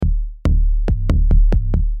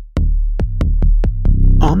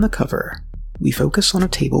On the cover, we focus on a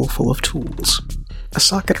table full of tools. A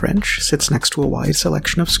socket wrench sits next to a wide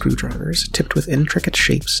selection of screwdrivers tipped with intricate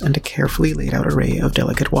shapes and a carefully laid out array of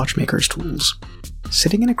delicate watchmaker's tools.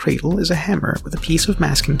 Sitting in a cradle is a hammer with a piece of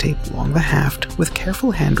masking tape along the haft with careful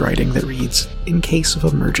handwriting that reads, "In case of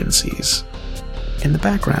emergencies." In the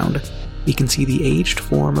background, we can see the aged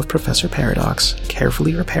form of Professor Paradox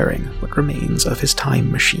carefully repairing what remains of his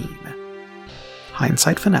time machine.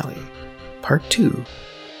 Hindsight Finale, Part 2,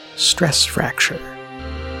 Stress Fracture.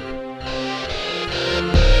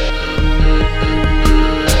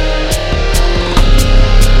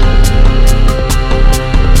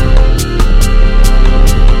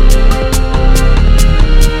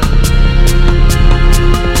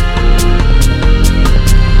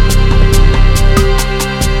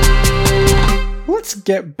 Let's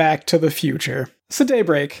get back to the future. So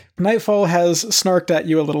daybreak. Nightfall has snarked at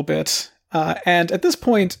you a little bit, and at this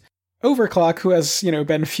point, Overclock, who has,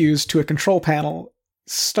 been fused to a control panel,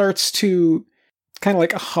 starts to kind of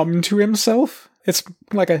like hum to himself. It's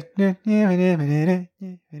like a... That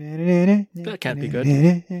can't be good.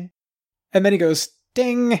 And then he goes,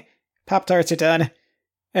 ding! Pop-Tarts are done.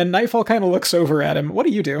 And Nightfall kind of looks over at him. What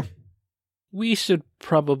do you do? We should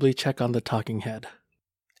probably check on the talking head.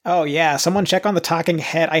 Oh yeah, someone check on the talking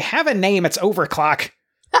head. I have a name, it's Overclock.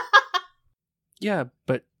 Yeah,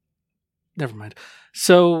 but never mind.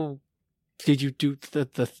 So, did you do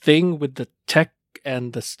the thing with the tech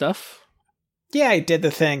and the stuff? Yeah, I did the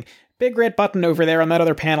thing. Big red button over there on that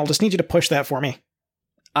other panel. Just need you to push that for me.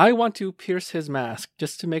 I want to pierce his mask,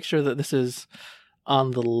 just to make sure that this is on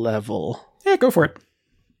the level. Yeah, go for it.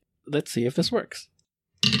 Let's see if this works.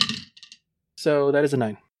 So, that is a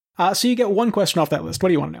 9. So you get one question off that list. What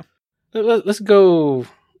do you want to know? Let's go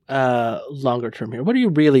longer term here. What are you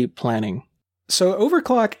really planning? So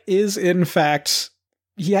Overclock is, in fact,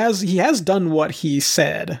 he has done what he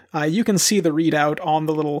said. You can see the readout on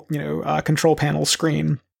the little, control panel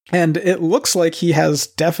screen. And it looks like he has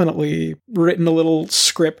definitely written a little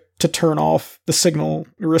script to turn off the signal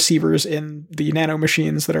receivers in the nano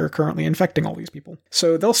machines that are currently infecting all these people.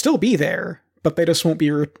 So they'll still be there, but they just won't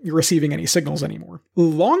be receiving any signals anymore.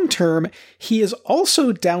 Long term, he is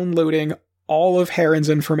also downloading all of Heron's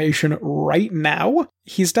information right now.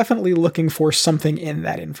 He's definitely looking for something in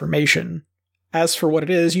that information. As for what it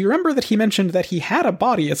is, you remember that he mentioned that he had a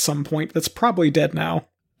body at some point that's probably dead now.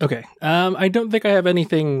 Okay, I don't think I have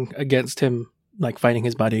anything against him, finding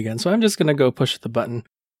his body again, so I'm just gonna go push the button.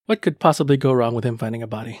 What could possibly go wrong with him finding a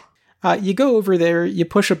body? You go over there, you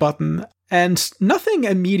push a button, and nothing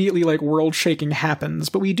immediately world-shaking happens,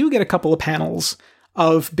 but we do get a couple of panels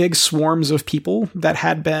of big swarms of people that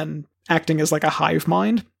had been acting as a hive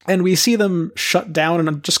mind, and we see them shut down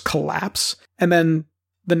and just collapse, and then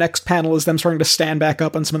the next panel is them starting to stand back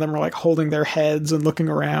up, and some of them are holding their heads and looking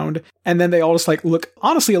around, and then they all just look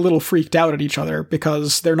honestly a little freaked out at each other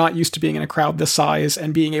because they're not used to being in a crowd this size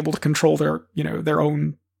and being able to control their, their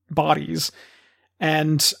own bodies.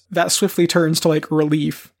 And that swiftly turns to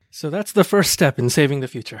relief. So that's the first step in saving the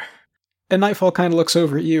future. And Nightfall kind of looks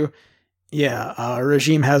over at you. Yeah,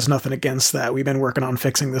 Regime has nothing against that. We've been working on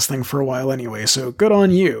fixing this thing for a while anyway, so good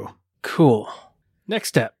on you. Cool. Next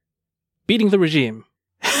step. Beating the Regime.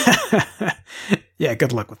 Yeah,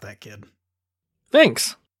 good luck with that, kid.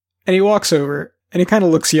 Thanks. And he walks over, and he kind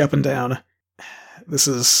of looks you up and down. This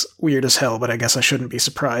is weird as hell, but I guess I shouldn't be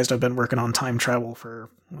surprised. I've been working on time travel for,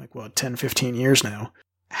 10, 15 years now.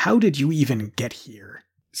 How did you even get here?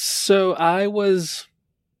 So I was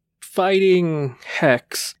fighting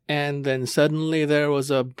Hex, and then suddenly there was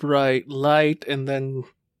a bright light, and then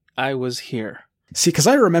I was here. See, because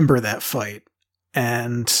I remember that fight,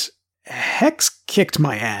 and Hex kicked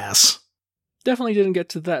my ass. Definitely didn't get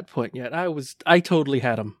to that point yet. I totally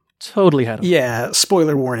had him. Yeah,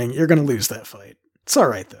 spoiler warning, you're gonna lose that fight. It's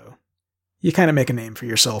alright, though. You kind of make a name for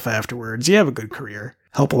yourself afterwards. You have a good career.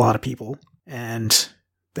 Help a lot of people. And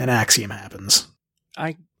then Axiom happens.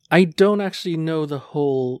 I don't actually know the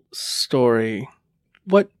whole story.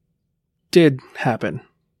 What did happen?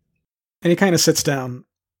 And he kind of sits down.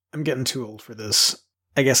 I'm getting too old for this.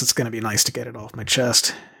 I guess it's going to be nice to get it off my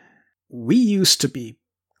chest. We used to be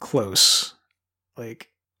close.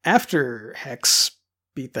 After Hex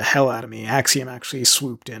beat the hell out of me, Axiom actually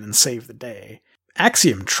swooped in and saved the day.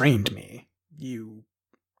 Axiom trained me.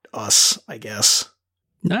 Us, I guess.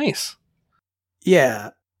 Nice. Yeah.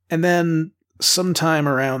 And then sometime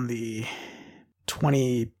around the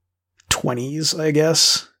 2020s, I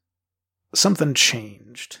guess, something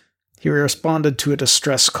changed. He responded to a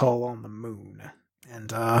distress call on the moon.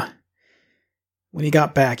 And, when he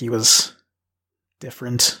got back, he was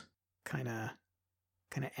different. Kinda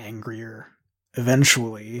angrier.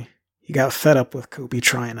 eventually he got fed up with Kopi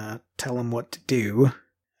trying to tell him what to do.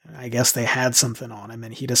 I guess they had something on him,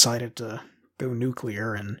 and he decided to go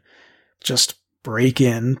nuclear and just break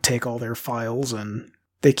in, take all their files, and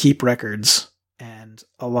they keep records. And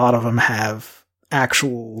a lot of them have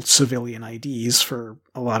actual civilian IDs for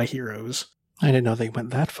a lot of heroes. I didn't know they went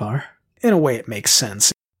that far. In a way, it makes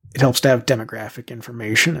sense. It helps to have demographic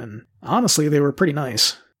information, and honestly, they were pretty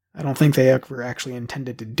nice. I don't think they ever actually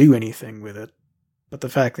intended to do anything with it, but the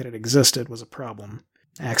fact that it existed was a problem.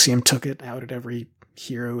 Axiom took it out at every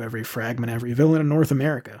hero, every fragment, every villain in North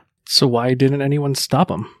America. So why didn't anyone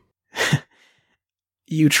stop him?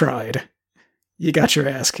 You tried. You got your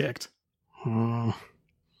ass kicked.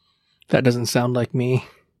 That doesn't sound like me.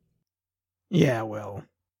 Yeah, well,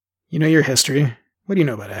 you know your history. What do you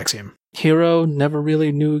know about Axiom? Hero, never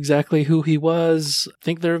really knew exactly who he was. I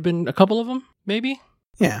think there have been a couple of them, maybe?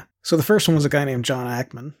 Yeah. So the first one was a guy named John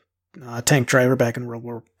Ackman, a tank driver back in World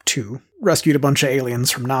War II. Rescued a bunch of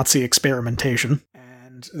aliens from Nazi experimentation.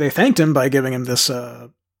 And they thanked him by giving him this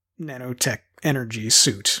nanotech energy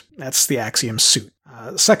suit. That's the Axiom suit.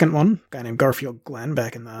 Second one, a guy named Garfield Glenn,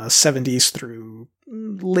 back in the 70s through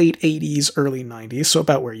late 80s, early 90s, so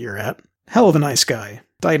about where you're at. Hell of a nice guy.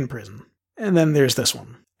 Died in prison. And then there's this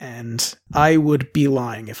one. And I would be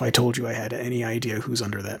lying if I told you I had any idea who's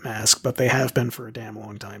under that mask, but they have been for a damn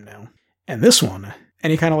long time now. And this one, and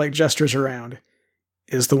he kind of like gestures around,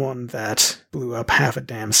 is the one that blew up half a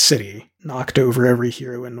damn city, knocked over every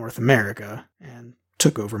hero in North America, and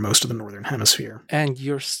took over most of the Northern Hemisphere. And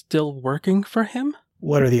you're still working for him?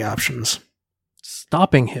 What are the options?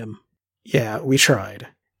 Stopping him. Yeah, we tried.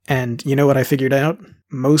 And you know what I figured out?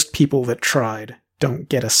 Most people that tried don't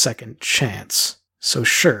get a second chance. So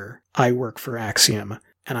sure, I work for Axiom,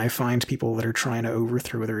 and I find people that are trying to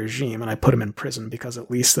overthrow the regime, and I put them in prison because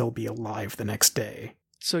at least they'll be alive the next day.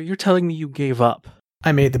 So you're telling me you gave up?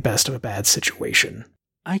 I made the best of a bad situation.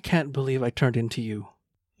 I can't believe I turned into you.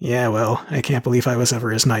 Yeah, well, I can't believe I was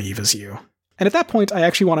ever as naive as you. And at that point, I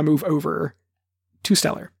actually want to move over to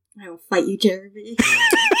Stellar. I will fight you, Jeremy.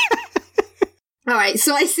 Alright,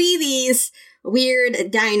 so I see these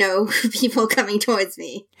weird dino people coming towards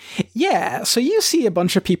me. Yeah, so you see a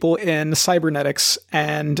bunch of people in cybernetics,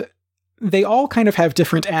 and they all kind of have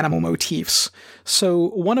different animal motifs. So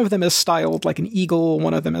one of them is styled like an eagle,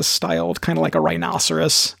 one of them is styled kind of like a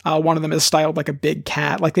rhinoceros, one of them is styled like a big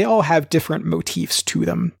cat. Like, they all have different motifs to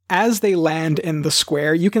them. As they land in the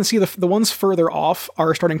square, you can see the ones further off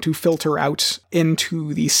are starting to filter out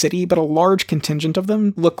into the city, but a large contingent of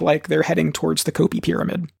them look like they're heading towards the Kopi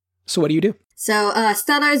Pyramid. So what do you do? So,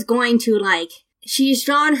 Stellar's going to, she's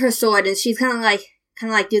drawn her sword, and she's kind of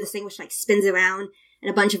like do this thing which, spins around,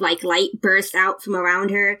 and a bunch of, light bursts out from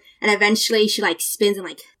around her, and eventually she, spins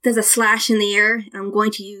and, does a slash in the air, and I'm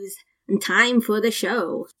going to use time for the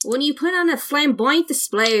show. When you put on a flamboyant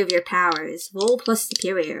display of your powers, roll plus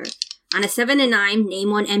superior. On a 7 and 9,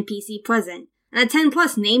 name 1 NPC present. On a 10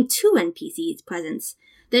 plus, name 2 NPCs presents.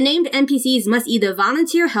 The named NPCs must either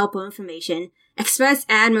volunteer help or information, express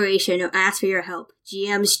admiration, or ask for your help.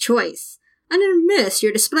 GM's choice. On a miss,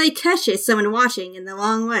 your display catches someone watching in the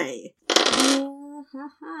wrong way.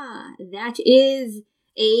 That is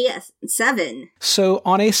a 7. So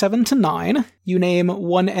on a 7 to 9, you name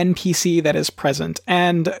 1 NPC that is present.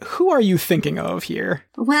 And who are you thinking of here?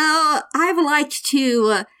 Well, I would like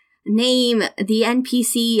to name the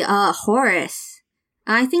NPC Horace.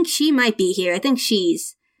 I think she might be here. I think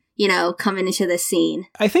she's coming into the scene.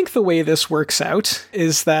 I think the way this works out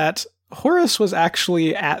is that Horace was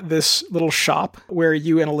actually at this little shop where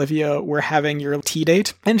you and Olivia were having your tea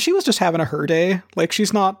date, and she was just having a her day.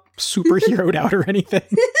 She's not superheroed out or anything.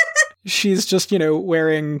 She's just,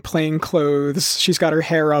 wearing plain clothes. She's got her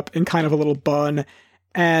hair up in kind of a little bun.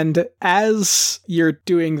 And as you're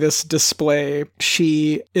doing this display,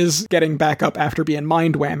 she is getting back up after being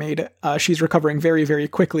mind-whammied. She's recovering very, very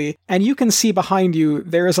quickly. And you can see behind you,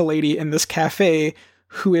 there is a lady in this cafe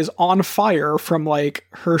who is on fire from,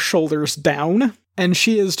 her shoulders down. And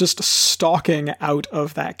she is just stalking out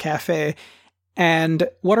of that cafe. And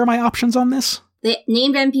what are my options on this? The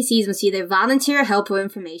named NPCs must either volunteer help or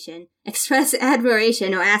information, express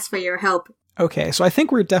admiration, or ask for your help. Okay, so I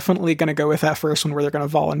think we're definitely going to go with that first one where they're going to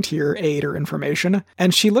volunteer aid or information.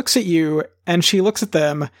 And she looks at you, and she looks at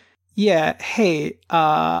them. Yeah, hey,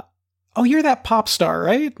 oh, you're that pop star,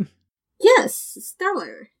 right? Yes,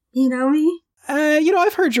 Stellar. You know me?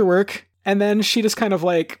 I've heard your work. And then she just kind of,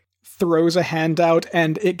 throws a hand out,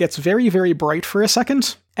 and it gets very, very bright for a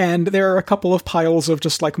second. And there are a couple of piles of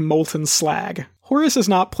just, molten slag. Horace is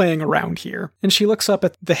not playing around here, and she looks up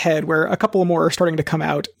at the head where a couple more are starting to come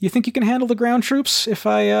out. You think you can handle the ground troops if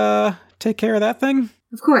I, take care of that thing?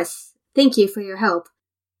 Of course. Thank you for your help.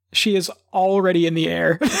 She is already in the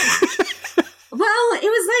air. Well, it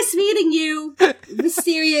was nice meeting you,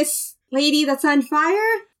 mysterious lady that's on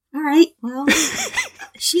fire. All right, well,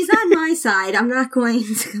 she's on my side. I'm not going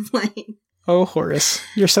to complain. Oh, Horace,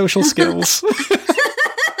 your social skills.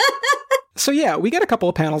 So yeah, we get a couple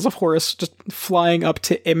of panels of Horace just flying up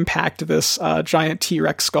to impact this giant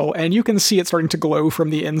T-Rex skull, and you can see it starting to glow from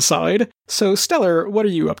the inside. So Stellar, what are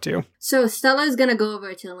you up to? So Stella's gonna go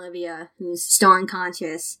over to Olivia, who's still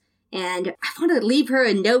unconscious, and I want to leave her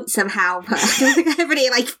a note somehow, but I don't think I have any,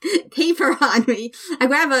 paper on me. I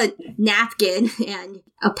grab a napkin and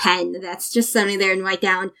a pen that's just something there and write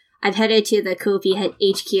down, I've headed to the Kopi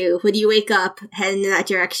HQ. When you wake up, head in that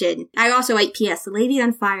direction. I also write, P.S. The lady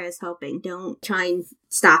on fire is helping. Don't try and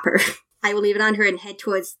stop her. I will leave it on her and head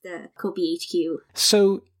towards the Kopi HQ.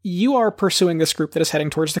 So you are pursuing this group that is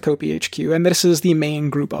heading towards the Kopi HQ, and this is the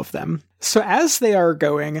main group of them. So as they are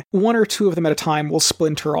going, one or two of them at a time will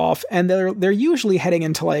splinter off, and they're usually heading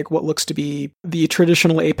into what looks to be the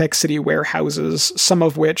traditional Apex City warehouses, some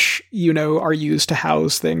of which, are used to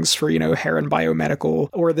house things for, Heron Biomedical,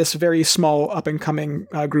 or this very small up-and-coming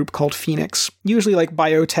group called Phoenix. Usually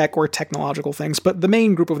biotech or technological things, but the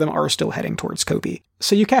main group of them are still heading towards Kopi.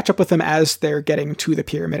 So you catch up with them as they're getting to the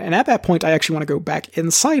pyramid, and at that point I actually want to go back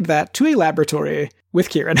inside that to a laboratory with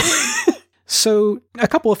Kieran. So, a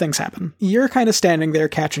couple of things happen. You're kind of standing there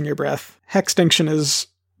catching your breath. Hextinction is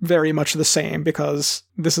very much the same because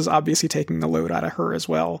this is obviously taking the load out of her as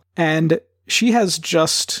well. And she has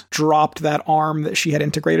just dropped that arm that she had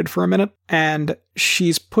integrated for a minute, and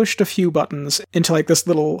she's pushed a few buttons into this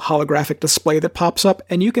little holographic display that pops up,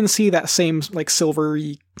 and you can see that same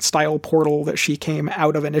silvery style portal that she came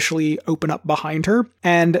out of initially open up behind her.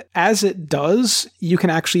 And as it does, you can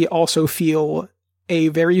actually also feel a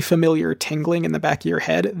very familiar tingling in the back of your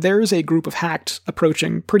head. There's a group of hacked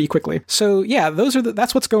approaching pretty quickly. So yeah,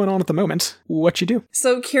 that's what's going on at the moment. What you do?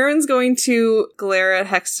 So Kieran's going to glare at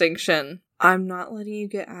Hextinction. I'm not letting you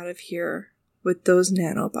get out of here with those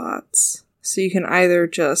nanobots. So you can either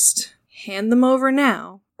just hand them over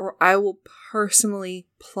now, or I will personally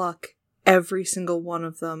pluck every single one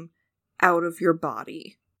of them out of your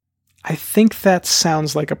body. I think that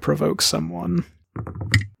sounds like a provoke someone.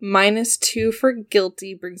 -2 for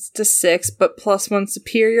guilty brings it to 6, but +1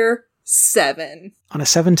 superior, 7. On a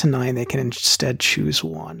 7 to 9, they can instead choose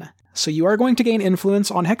one. So you are going to gain influence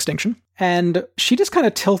on Hextinction, and she just kind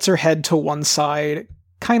of tilts her head to one side,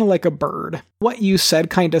 kind of like a bird. What you said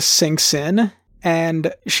kind of sinks in,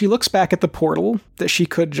 and she looks back at the portal that she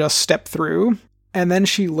could just step through, and then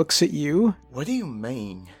she looks at you. What do you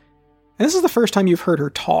mean? And this is the first time you've heard her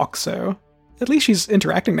talk, so at least she's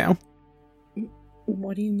interacting now.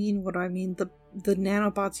 What do you mean? What do I mean? The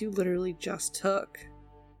nanobots you literally just took.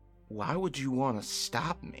 Why would you want to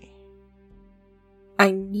stop me?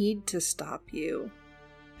 I need to stop you.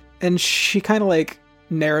 And she kind of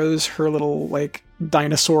narrows her little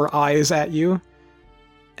dinosaur eyes at you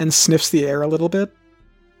and sniffs the air a little bit.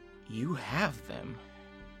 You have them.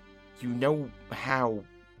 You know how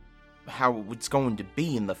it's going to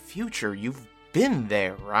be in the future. You've been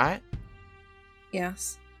there, right?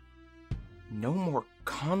 Yes. No more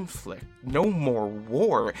conflict, no more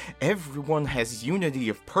war. Everyone has unity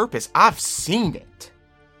of purpose. I've seen it.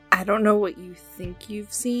 I don't know what you think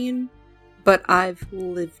you've seen, but I've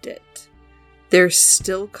lived it. There's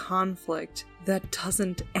still conflict that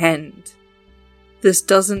doesn't end. This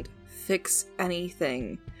doesn't fix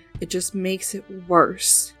anything. It just makes it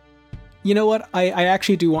worse. You know what? I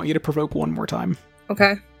actually do want you to provoke one more time.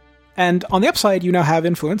 Okay. And on the upside, you now have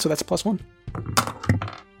influence, so that's a +1.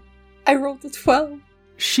 I rolled a 12.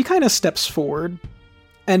 She kind of steps forward,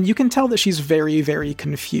 and you can tell that she's very, very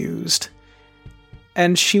confused.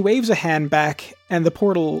 And she waves a hand back, and the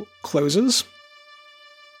portal closes.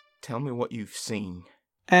 Tell me what you've seen.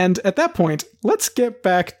 And at that point, let's get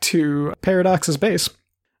back to Paradox's base,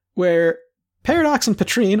 where Paradox and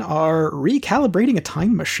Petrine are recalibrating a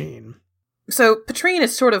time machine. So Petrine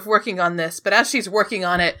is sort of working on this, but as she's working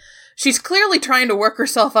on it, she's clearly trying to work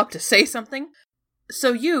herself up to say something.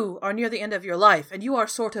 So you are near the end of your life, and you are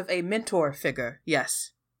sort of a mentor figure,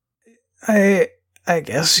 yes? I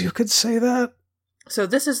guess you could say that. So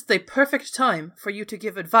this is the perfect time for you to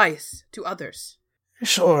give advice to others.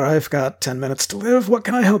 Sure, I've got 10 minutes to live. What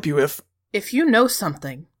can I help you with? If you know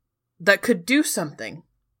something that could do something,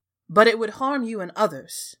 but it would harm you and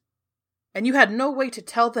others, and you had no way to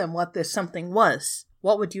tell them what this something was,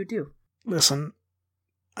 what would you do? Listen,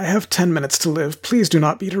 I have 10 minutes to live. Please do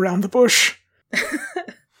not beat around the bush.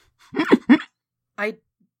 I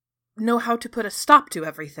know how to put a stop to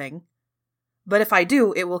everything. But if I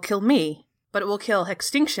do, it will kill me. But it will kill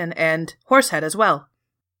Extinction and Horsehead as well.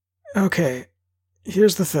 Okay,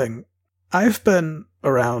 here's the thing. I've been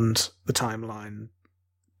around the timeline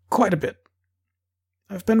quite a bit.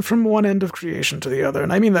 I've been from one end of creation to the other,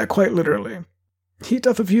 and I mean that quite literally. Heat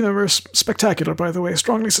Death of Universe, spectacular, by the way,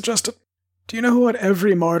 strongly suggested. Do you know what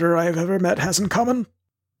every martyr I've ever met has in common?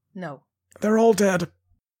 No. They're all dead.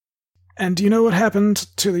 And do you know what happened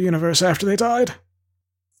to the universe after they died?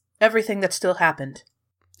 Everything that still happened.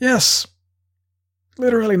 Yes.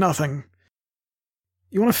 Literally nothing.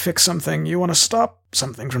 You want to fix something, you want to stop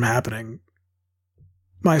something from happening.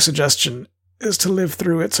 My suggestion is to live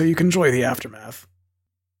through it so you can enjoy the aftermath.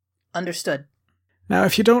 Understood. Now,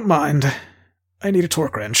 if you don't mind, I need a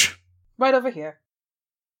torque wrench. Right over here.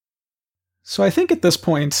 So I think at this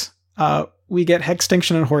point, we get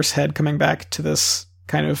Hextinction and Horsehead coming back to this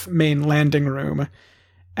kind of main landing room,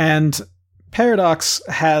 and Paradox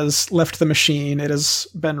has left the machine. It has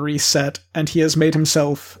been reset, and he has made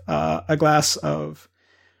himself a glass of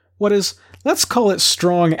what is, let's call it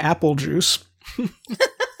strong apple juice.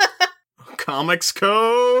 Comics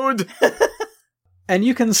code! And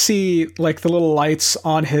you can see, like, the little lights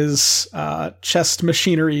on his chest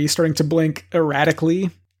machinery starting to blink erratically.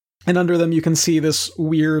 And under them you can see this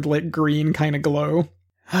weird, like, green kind of glow.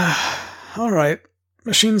 Alright,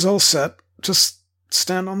 machine's all set. Just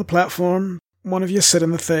stand on the platform, one of you sit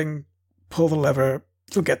in the thing, pull the lever,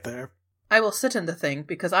 you'll get there. I will sit in the thing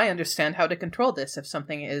because I understand how to control this if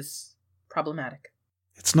something is problematic.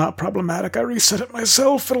 It's not problematic, I reset it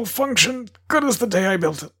myself, it'll function good as the day I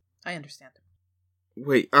built it. I understand.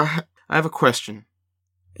 Wait, I have a question.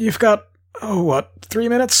 You've got, 3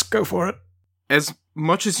 minutes? Go for it. As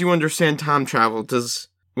much as you understand time travel,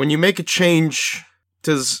 when you make a change,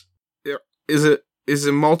 is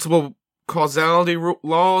it multiple causality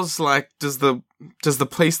laws? Like, does the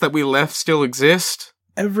place that we left still exist?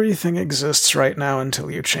 Everything exists right now until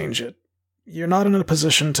you change it. You're not in a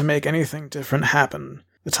position to make anything different happen.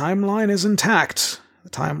 The timeline is intact. The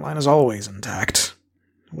timeline is always intact.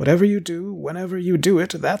 Whatever you do, whenever you do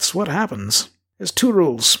it, that's what happens. There's 2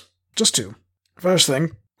 rules. Just 2. First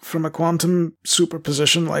thing, from a quantum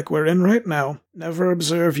superposition like we're in right now, never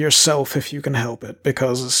observe yourself if you can help it,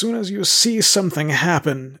 because as soon as you see something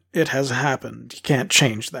happen, it has happened. You can't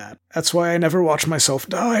change that. That's why I never watch myself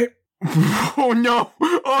die. Oh no!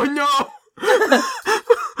 Oh no!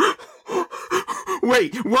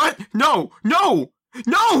 Wait, what? No! No!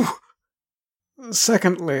 No!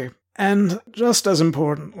 Secondly, and just as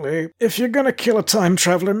importantly, if you're gonna kill a time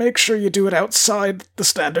traveler, make sure you do it outside the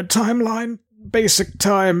standard timeline. Basic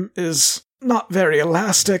time is not very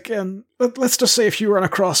elastic, and let's just say if you run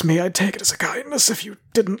across me, I'd take it as a kindness if you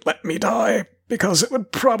didn't let me die, because it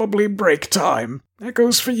would probably break time. That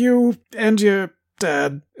goes for you and your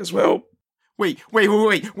dad as well. Wait,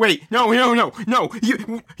 no, you,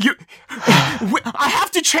 I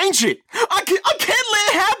have to change it! I can't let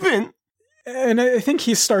it happen! And I think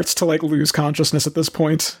he starts to, like, lose consciousness at this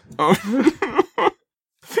point. Oh. I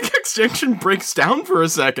think Extinction breaks down for a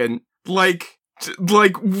second. Like,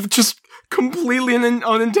 just completely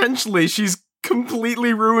unintentionally, she's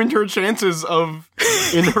completely ruined her chances of,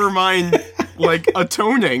 in her mind, like,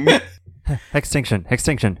 atoning.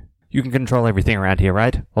 Extinction. You can control everything around here,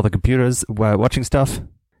 right? All the computers were watching stuff.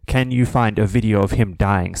 Can you find a video of him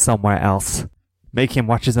dying somewhere else? Make him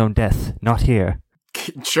watch his own death, not here.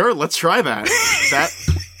 Sure, let's try that.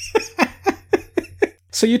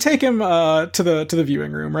 So you take him to the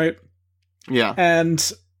viewing room, right? Yeah.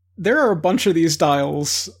 And there are a bunch of these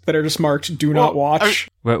dials that are just marked "Do not watch."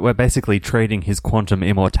 We're basically trading his quantum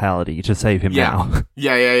immortality to save him now.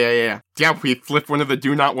 Yeah. Yeah, we flip one of the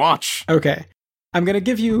 "Do not watch." Okay. I'm gonna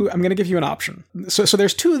give you an option. So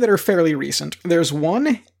there's 2 that are fairly recent. There's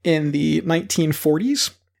one in the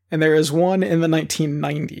 1940s, and there is one in the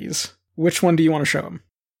 1990s. Which one do you want to show him?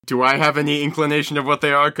 Do I have any inclination of what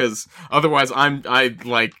they are? Because otherwise, I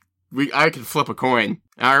could flip a coin.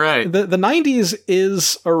 All right. The 90s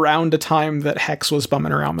is around a time that Hex was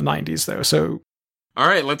bumming around the 90s, though. So, all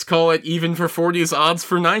right, let's call it even for 40s, odds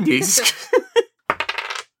for 90s.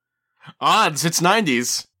 Odds, it's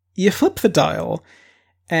 90s. You flip the dial,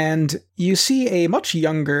 and you see a much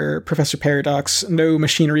younger Professor Paradox, no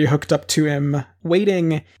machinery hooked up to him,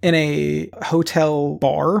 waiting in a hotel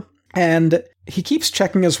bar, and he keeps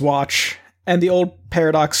checking his watch, and the old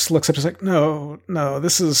Paradox looks up and is like, no,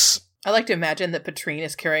 this is... I like to imagine that Patrine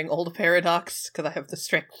is carrying old Paradox, because I have the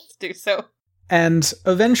strength to do so. And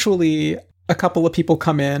eventually, a couple of people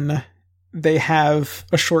come in, they have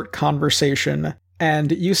a short conversation,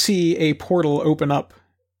 and you see a portal open up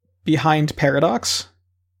behind Paradox,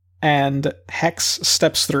 and Hex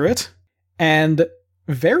steps through it, and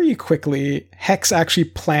very quickly, Hex actually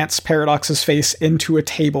plants Paradox's face into a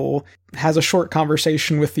table, has a short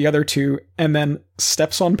conversation with the other two, and then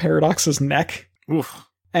steps on Paradox's neck. Oof.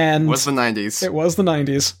 And It was the 90s. It was the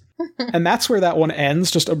 90s. And that's where that one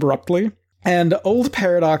ends, just abruptly. And old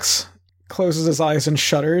Paradox closes his eyes and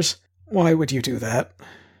shudders. Why would you do that?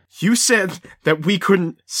 You said that we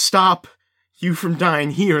couldn't stop you from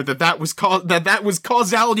dying here, that was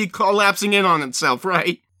causality collapsing in on itself,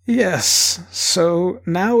 right? Yes, so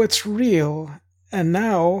now it's real. And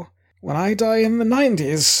now, when I die in the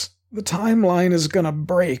 90s, the timeline is gonna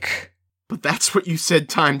break. But that's what you said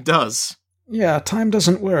time does. Yeah, time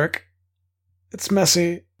doesn't work. It's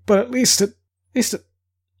messy, but at least it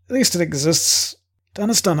exists. Done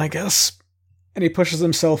is done, I guess. And he pushes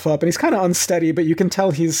himself up, and he's kind of unsteady, but you can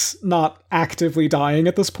tell he's not actively dying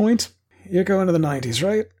at this point. You're going to the 90s,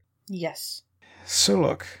 right? Yes. So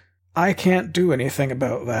look, I can't do anything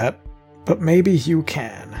about that, but maybe you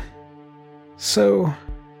can. So,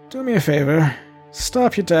 do me a favor.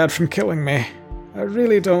 Stop your dad from killing me. I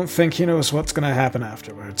really don't think he knows what's gonna happen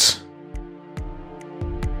afterwards.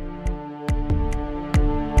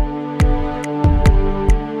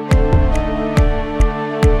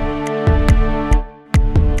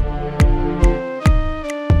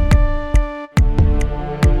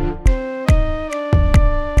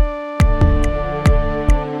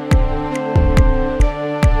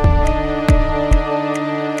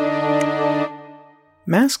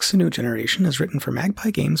 Masks: A New Generation is written for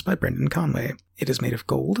Magpie Games by Brendan Conway. It is made of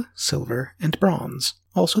gold, silver, and bronze.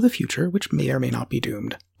 Also the future, which may or may not be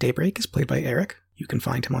doomed. Daybreak is played by Eric. You can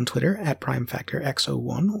find him on Twitter at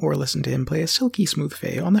PrimeFactorX01 or listen to him play a silky smooth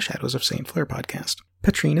fae on the Shadows of St. Fleur podcast.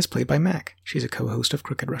 Patrine is played by Mac. She's a co-host of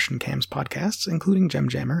Crooked Russian Cam's podcasts, including Gem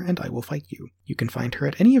Jammer and I Will Fight You. You can find her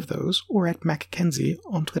at any of those, or at MacKenzie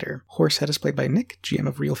on Twitter. Horsehead is played by Nick, GM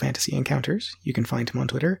of Real Fantasy Encounters. You can find him on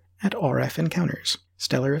Twitter at RF Encounters.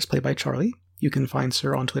 Stellar is played by Charlie. You can find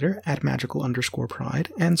Sir on Twitter at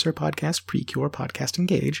magical_pride, and Sir Podcast Precure Podcast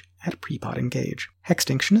Engage at Prepod Engage.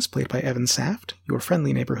 Hextinction is played by Evan Saft, your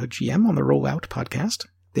friendly neighborhood GM on the Rollout podcast.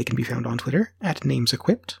 They can be found on Twitter at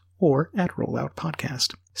NamesEquipped or at Rollout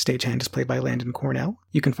Podcast. Stagehand is played by Landon Cornell.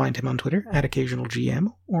 You can find him on Twitter at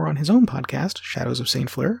OccasionalGM or on his own podcast, Shadows of St.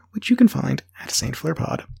 Fleur, which you can find at St. Fleur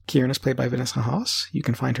Pod. Kieran is played by Vanessa Haas. You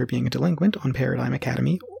can find her being a delinquent on Paradigm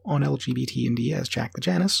Academy, on LGBT&D as Jack the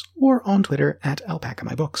Janus, or on Twitter at Alpaca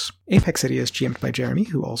My Books. Apex City is GM'd by Jeremy,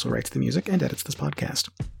 who also writes the music and edits this podcast.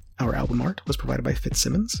 Our album art was provided by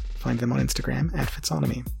Fitzsimmons. Find them on Instagram at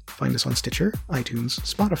Fitzonomy. Find us on Stitcher, iTunes,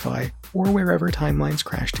 Spotify, or wherever timelines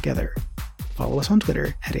crash together. Follow us on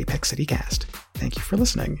Twitter at Apex City Cast. Thank you for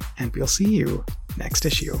listening, and we'll see you next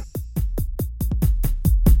issue.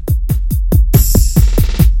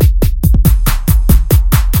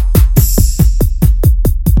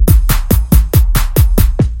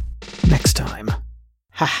 Next time.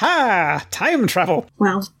 Haha! Time travel!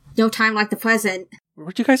 Well, no time like the present.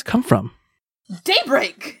 Where'd you guys come from?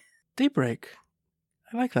 Daybreak! Daybreak.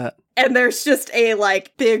 I like that. And there's just a,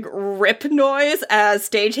 big rip noise as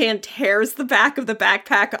Stagehand tears the back of the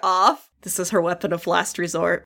backpack off. This is her weapon of last resort.